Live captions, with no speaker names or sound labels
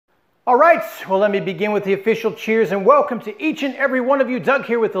All right, well, let me begin with the official cheers and welcome to each and every one of you. Doug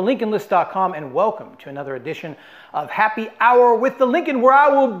here with thelincolnlist.com, and welcome to another edition of Happy Hour with the Lincoln, where I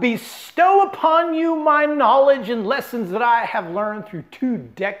will bestow upon you my knowledge and lessons that I have learned through 2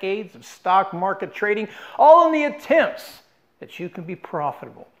 decades of stock market trading, all in the attempts that you can be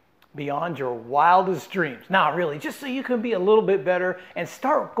profitable beyond your wildest dreams. Now, really, just so you can be a little bit better and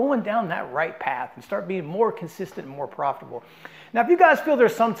start going down that right path and start being more consistent and more profitable. Now, if you guys feel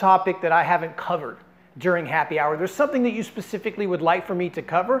there's some topic that I haven't covered during Happy Hour, there's something that you specifically would like for me to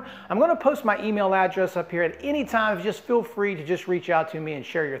cover, I'm going to post my email address up here at any time. Just feel free to just reach out to me and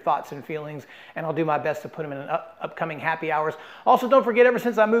share your thoughts and feelings, and I'll do my best to put them in upcoming Happy Hours. Also, don't forget, ever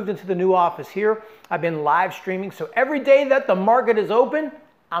since I moved into the new office here, I've been live streaming. So every day that the market is open,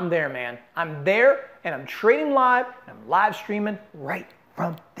 I'm there, man. I'm there, and I'm trading live, and I'm live streaming right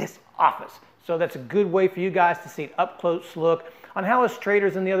from this office. So that's a good way for you guys to see an up-close look on how us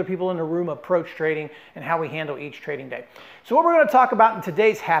traders and the other people in the room approach trading and how we handle each trading day. So what we're going to talk about in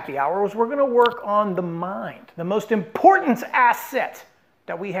today's Happy Hour is we're going to work on the mind. The most important asset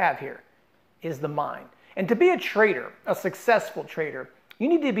that we have here is the mind. And to be a trader, a successful trader, you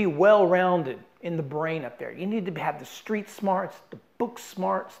need to be well-rounded in the brain up there. You need to have the street smarts, the book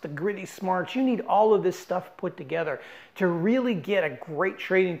smarts, the gritty smarts. You need all of this stuff put together to really get a great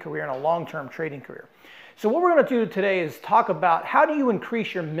trading career and a long-term trading career. So what we're going to do today is talk about how do you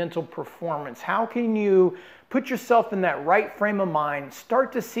increase your mental performance? How can you put yourself in that right frame of mind,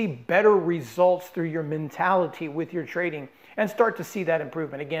 start to see better results through your mentality with your trading, and start to see that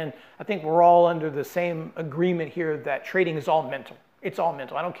improvement? Again, I think we're all under the same agreement here that trading is all mental. It's all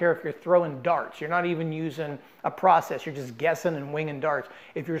mental. I don't care if you're throwing darts. You're not even using a process. You're just guessing and winging darts.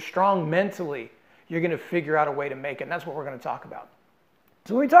 If you're strong mentally, you're going to figure out a way to make it. And that's what we're going to talk about.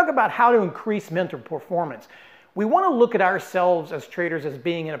 So when we talk about how to increase mental performance, we want to look at ourselves as traders as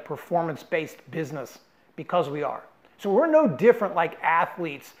being in a performance-based business, because we are. So we're no different like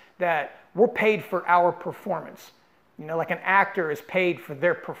athletes, that we're paid for our performance. You know, like an actor is paid for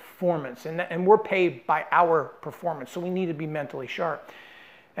their performance, and we're paid by our performance. So we need to be mentally sharp.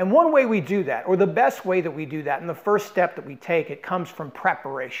 And one way we do that, or the best way that we do that, and the first step that we take, it comes from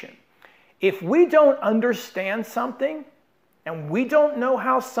preparation. If we don't understand something, and we don't know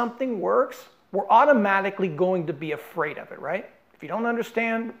how something works, we're automatically going to be afraid of it, right? If you don't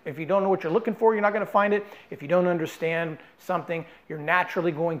understand, if you don't know what you're looking for, you're not going to find it. If you don't understand something, you're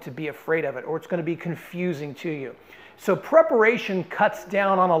naturally going to be afraid of it, or it's going to be confusing to you. So preparation cuts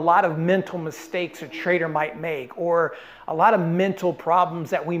down on a lot of mental mistakes a trader might make, or a lot of mental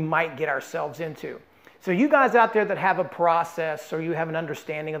problems that we might get ourselves into. So you guys out there that have a process, or you have an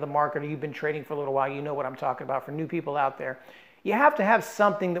understanding of the market, or you've been trading for a little while, you know what I'm talking about. For new people out there, you have to have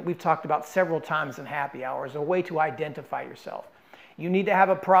something that we've talked about several times in Happy Hours, a way to identify yourself. You need to have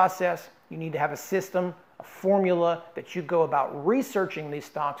a process, you need to have a system, a formula that you go about researching these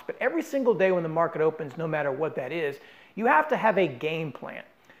stocks. But every single day when the market opens, no matter what that is, you have to have a game plan.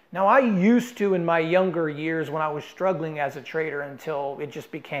 Now, I used to, in my younger years, when I was struggling as a trader until it just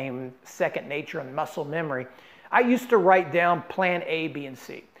became second nature and muscle memory, I used to write down plan A, B, and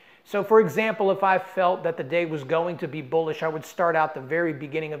C. So for example, if I felt that the day was going to be bullish, I would start out the very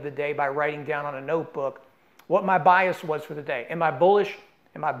beginning of the day by writing down on a notebook what my bias was for the day. Am I bullish?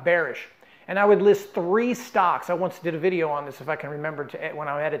 Am I bearish? And I would list 3 stocks. I once did a video on this. If I can remember when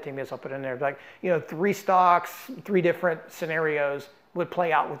I'm editing this, I'll put it in there. Like, 3 stocks, 3 different scenarios would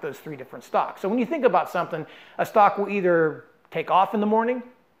play out with those 3 different stocks. So when you think about something, a stock will either take off in the morning,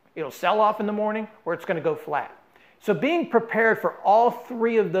 it'll sell off in the morning, or it's going to go flat. So being prepared for all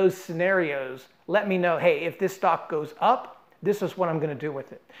 3 of those scenarios let me know, hey, if this stock goes up, this is what I'm going to do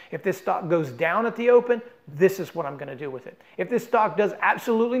with it. If this stock goes down at the open, this is what I'm going to do with it. If this stock does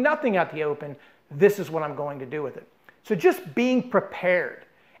absolutely nothing at the open, this is what I'm going to do with it. So just being prepared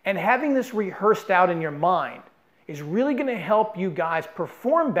and having this rehearsed out in your mind is really going to help you guys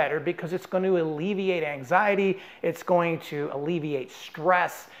perform better, because it's going to alleviate anxiety, it's going to alleviate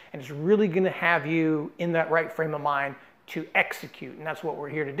stress, and it's really going to have you in that right frame of mind to execute. And that's what we're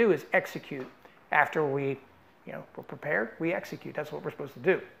here to do, is execute. After we're prepared, we execute. That's what we're supposed to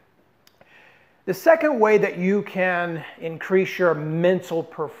do. The second way that you can increase your mental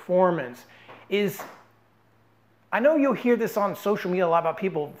performance is, I know you'll hear this on social media a lot about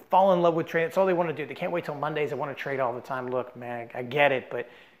people fall in love with trading. It's all they want to do. They can't wait till Mondays. They want to trade all the time. Look, man, I get it, but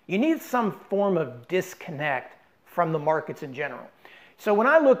you need some form of disconnect from the markets in general. So when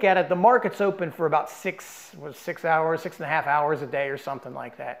I look at it, the market's open for about 6 hours, 6.5 hours a day or something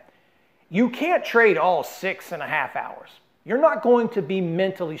like that. You can't trade all 6.5 hours. You're not going to be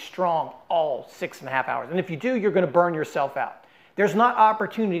mentally strong all 6.5 hours. And if you do, you're going to burn yourself out. There's not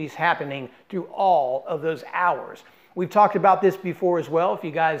opportunities happening through all of those hours. We've talked about this before as well. If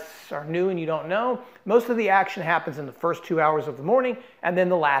you guys are new and you don't know, most of the action happens in the first 2 hours of the morning and then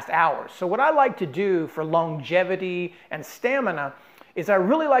the last hour. So what I like to do for longevity and stamina is I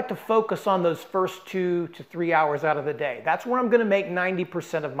really like to focus on those first 2 to 3 hours out of the day. That's where I'm going to make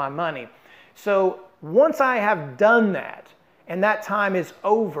 90% of my money. So once I have done that and that time is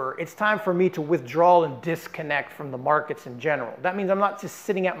over, it's time for me to withdraw and disconnect from the markets in general. That means I'm not just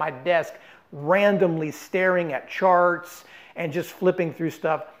sitting at my desk randomly staring at charts and just flipping through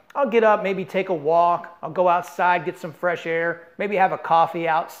stuff. I'll get up, maybe take a walk. I'll go outside, get some fresh air, maybe have a coffee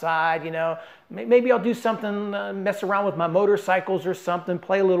outside, you know. Maybe I'll do something, mess around with my motorcycles or something,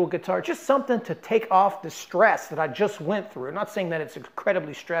 play a little guitar, just something to take off the stress that I just went through. I'm not saying that it's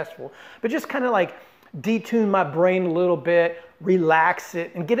incredibly stressful, but just kind of like detune my brain a little bit, relax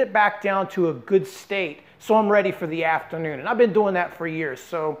it, and get it back down to a good state so I'm ready for the afternoon. And I've been doing that for years.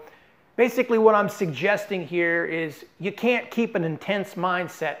 So basically what I'm suggesting here is you can't keep an intense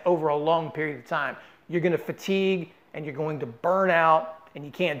mindset over a long period of time. You're going to fatigue and you're going to burn out, and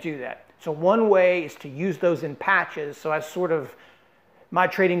you can't do that. So one way is to use those in patches. So my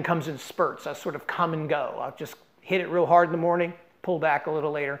trading comes in spurts. I sort of come and go. I'll just hit it real hard in the morning, pull back a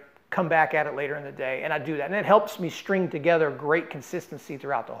little later, come back at it later in the day, and I do that. And it helps me string together great consistency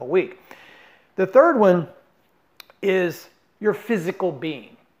throughout the whole week. The third one is your physical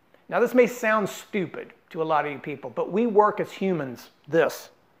being. Now, this may sound stupid to a lot of you people, but we work as humans. This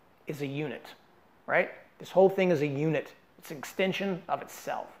is a unit, right? This whole thing is a unit. It's an extension of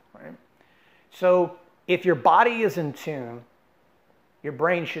itself, right? So if your body is in tune, your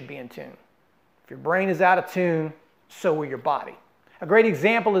brain should be in tune. If your brain is out of tune, so will your body. A great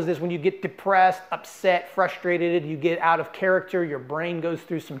example is this: when you get depressed, upset, frustrated, you get out of character, your brain goes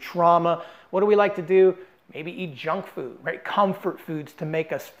through some trauma. What do we like to do? Maybe eat junk food, right? Comfort foods to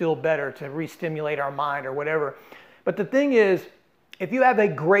make us feel better, to re-stimulate our mind or whatever. But the thing is, if you have a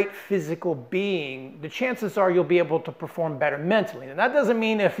great physical being, the chances are you'll be able to perform better mentally. And that doesn't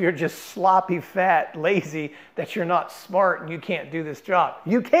mean if you're just sloppy, fat, lazy, that you're not smart and you can't do this job.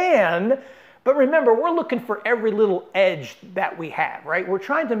 You can, but remember, we're looking for every little edge that we have, right? We're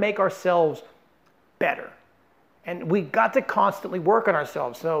trying to make ourselves better. And we got to constantly work on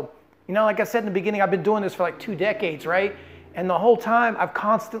ourselves. So, you know, like I said in the beginning, I've been doing this for like 2 decades, right? And the whole time I've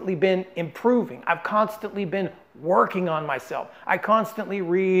constantly been improving. I've constantly been working on myself. I constantly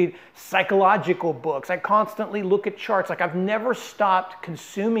read psychological books. I constantly look at charts. Like, I've never stopped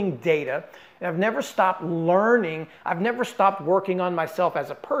consuming data. And I've never stopped learning. I've never stopped working on myself as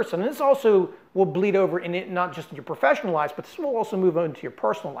a person. And this also will bleed over in it, not just in your professional lives, but this will also move on to your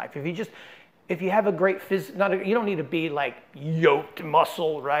personal life. If you have a great you don't need to be like yoked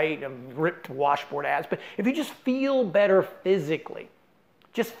muscle, right? And ripped washboard abs, but if you just feel better physically,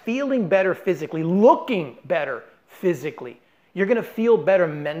 just feeling better physically, looking better physically, you're going to feel better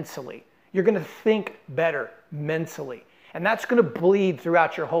mentally. You're going to think better mentally. And that's going to bleed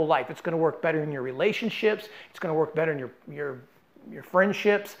throughout your whole life. It's going to work better in your relationships. It's going to work better in your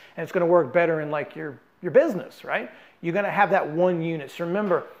friendships, and it's going to work better in like your business, right? You're going to have that one unit. So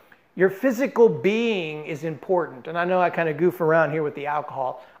remember, your physical being is important. And I know I kind of goof around here with the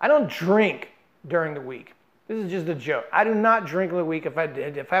alcohol. I don't drink during the week. This is just a joke. I do not drink in the week. If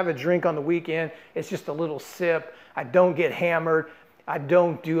I have a drink on the weekend, it's just a little sip. I don't get hammered. I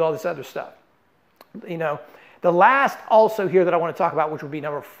don't do all this other stuff. You know, the last also here that I want to talk about, which would be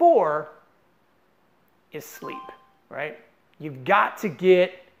number 4, is sleep, right? You've got to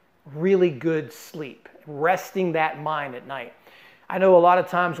get really good sleep, resting that mind at night. I know a lot of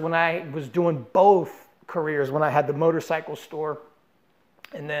times when I was doing both careers, when I had the motorcycle store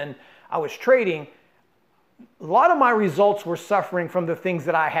and then I was trading, a lot of my results were suffering from the things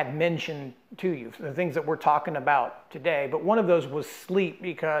that I had mentioned to you, the things that we're talking about today. But one of those was sleep,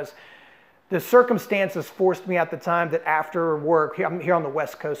 because the circumstances forced me at the time that after work, I'm here on the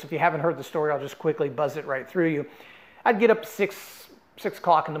West Coast. If you haven't heard the story, I'll just quickly buzz it right through you. I'd get up 6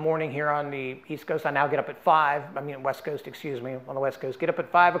 o'clock in the morning here on the East Coast. I now get up at 5. West Coast, excuse me, on the West Coast. Get up at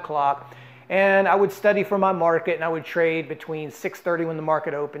 5 o'clock, and I would study for my market, and I would trade between 6:30 when the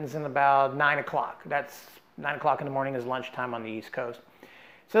market opens and about 9 o'clock. That's 9 o'clock in the morning is lunchtime on the East Coast.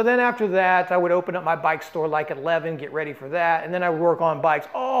 So then after that, I would open up my bike store like at 11, get ready for that, and then I would work on bikes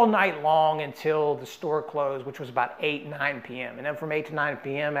all night long until the store closed, which was about 8, 9 p.m. And then from 8 to 9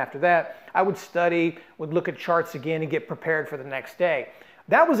 p.m. after that, I would study, would look at charts again and get prepared for the next day.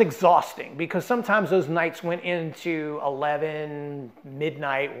 That was exhausting, because sometimes those nights went into 11,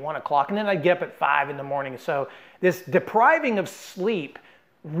 midnight, 1 o'clock, and then I'd get up at 5 in the morning. So this depriving of sleep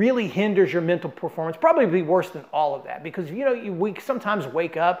really hinders your mental performance. Probably worse than all of that, because you sometimes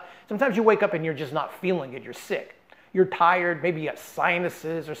wake up and you're just not feeling it. You're sick. You're tired. Maybe you got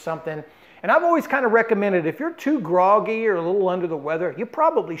sinuses or something. And I've always kind of recommended, if you're too groggy or a little under the weather, you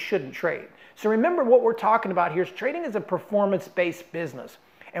probably shouldn't trade. So remember, what we're talking about here is trading is a performance-based business.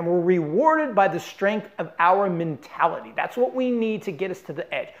 And we're rewarded by the strength of our mentality. That's what we need to get us to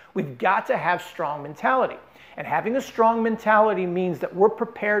the edge. We've got to have strong mentality. And having a strong mentality means that we're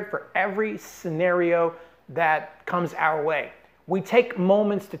prepared for every scenario that comes our way. We take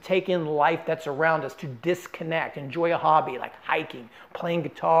moments to take in life that's around us, to disconnect, enjoy a hobby like hiking, playing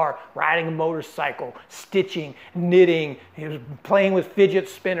guitar, riding a motorcycle, stitching, knitting, playing with fidget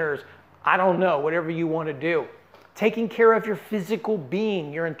spinners. I don't know, whatever you want to do. Taking care of your physical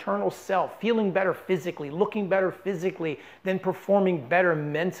being, your internal self, feeling better physically, looking better physically, then performing better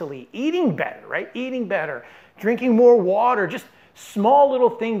mentally, eating better, right? Eating better, drinking more water, just small little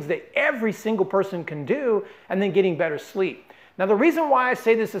things that every single person can do, and then getting better sleep. Now, the reason why I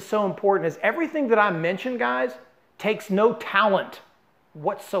say this is so important is everything that I mentioned, guys, takes no talent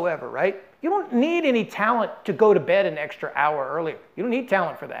whatsoever, right? You don't need any talent to go to bed an extra hour earlier. You don't need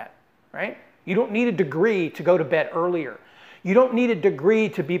talent for that, right? You don't need a degree to go to bed earlier. You don't need a degree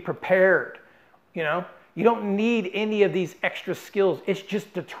to be prepared. You don't need any of these extra skills. It's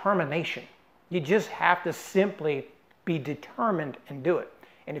just determination. You just have to simply be determined and do it.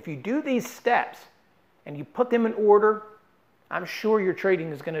 And if you do these steps and you put them in order, I'm sure your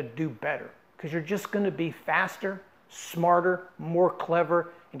trading is going to do better, because you're just going to be faster, smarter, more clever,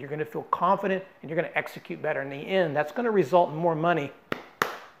 and you're going to feel confident, and you're going to execute better. In the end, that's going to result in more money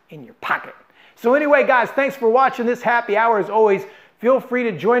in your pocket. So anyway, guys, thanks for watching this happy hour. As always, feel free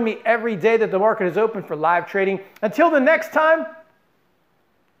to join me every day that the market is open for live trading. Until the next time,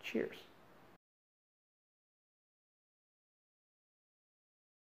 cheers.